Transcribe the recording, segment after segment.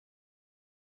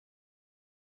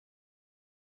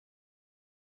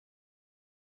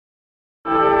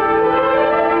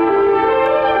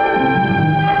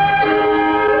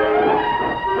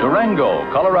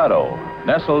Colorado,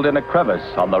 nestled in a crevice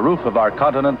on the roof of our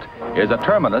continent, is a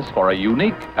terminus for a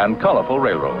unique and colorful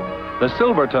railroad. The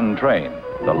Silverton train,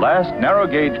 the last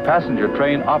narrow-gauge passenger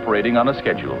train operating on a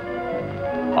schedule.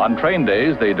 On train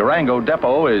days, the Durango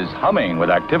depot is humming with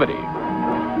activity.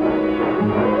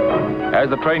 As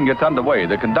the train gets underway,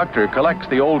 the conductor collects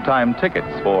the old-time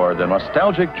tickets for the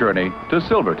nostalgic journey to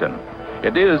Silverton.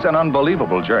 It is an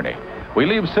unbelievable journey. We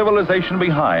leave civilization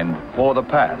behind for the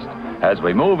past as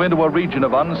we move into a region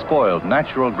of unspoiled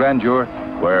natural grandeur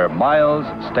where miles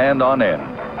stand on end.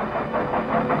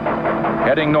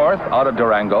 Heading north out of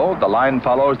Durango, the line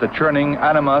follows the churning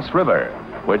Animas River,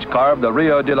 which carved the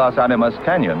Rio de las Animas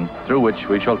Canyon through which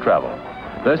we shall travel.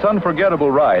 This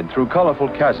unforgettable ride through colorful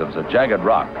chasms of jagged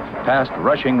rock, past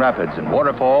rushing rapids and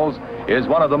waterfalls, is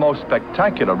one of the most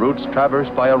spectacular routes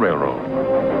traversed by a railroad.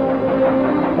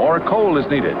 More coal is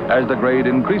needed as the grade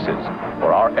increases,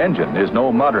 for our engine is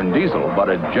no modern diesel, but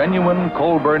a genuine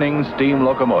coal-burning steam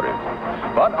locomotive.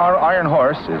 But our iron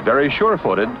horse is very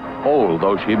sure-footed, old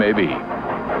though she may be.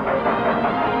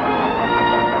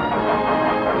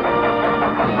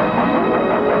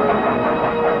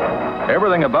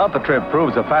 Everything about the trip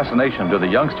proves a fascination to the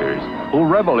youngsters who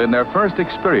revel in their first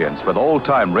experience with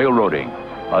old-time railroading,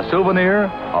 a souvenir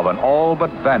of an all but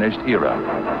vanished era.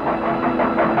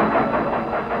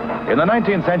 In the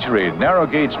 19th century,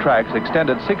 narrow-gauge tracks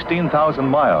extended 16,000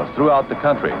 miles throughout the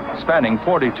country, spanning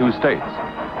 42 states.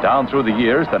 Down through the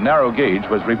years, the narrow gauge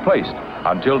was replaced.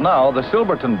 Until now, the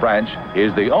Silverton Branch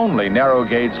is the only narrow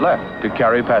gauge left to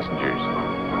carry passengers.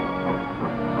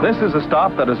 This is a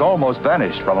stop that has almost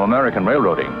vanished from American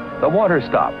railroading, the water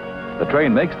stop. The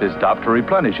train makes this stop to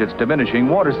replenish its diminishing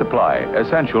water supply,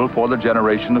 essential for the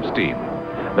generation of steam.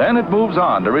 Then it moves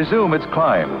on to resume its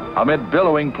climb amid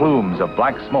billowing plumes of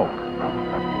black smoke.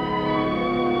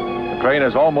 The train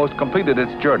has almost completed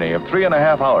its journey of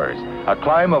 3.5 hours, a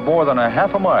climb of more than a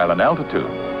half a mile in altitude.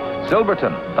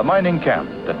 Silverton, the mining camp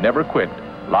that never quit,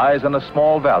 lies in a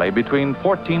small valley between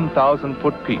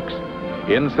 14,000-foot peaks.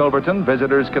 In Silverton,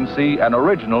 visitors can see an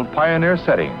original pioneer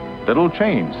setting, little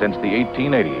changed since the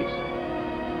 1880s.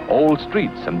 Old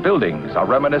streets and buildings are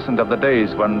reminiscent of the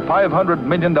days when $500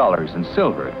 million in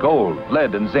silver, gold,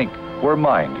 lead, and zinc were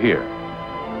mined here.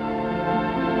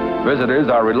 Visitors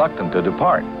are reluctant to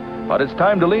depart, but it's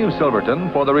time to leave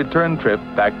Silverton for the return trip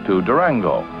back to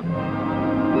Durango.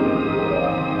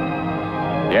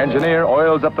 The engineer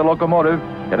oils up the locomotive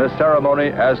in a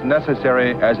ceremony as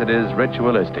necessary as it is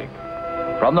ritualistic.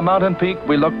 From the mountain peak,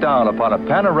 we look down upon a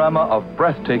panorama of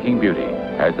breathtaking beauty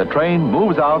as the train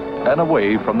moves out and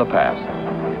away from the past.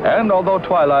 And although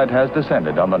twilight has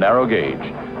descended on the narrow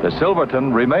gauge, the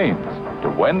Silverton remains to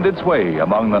wend its way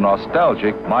among the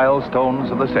nostalgic milestones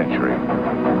of the century.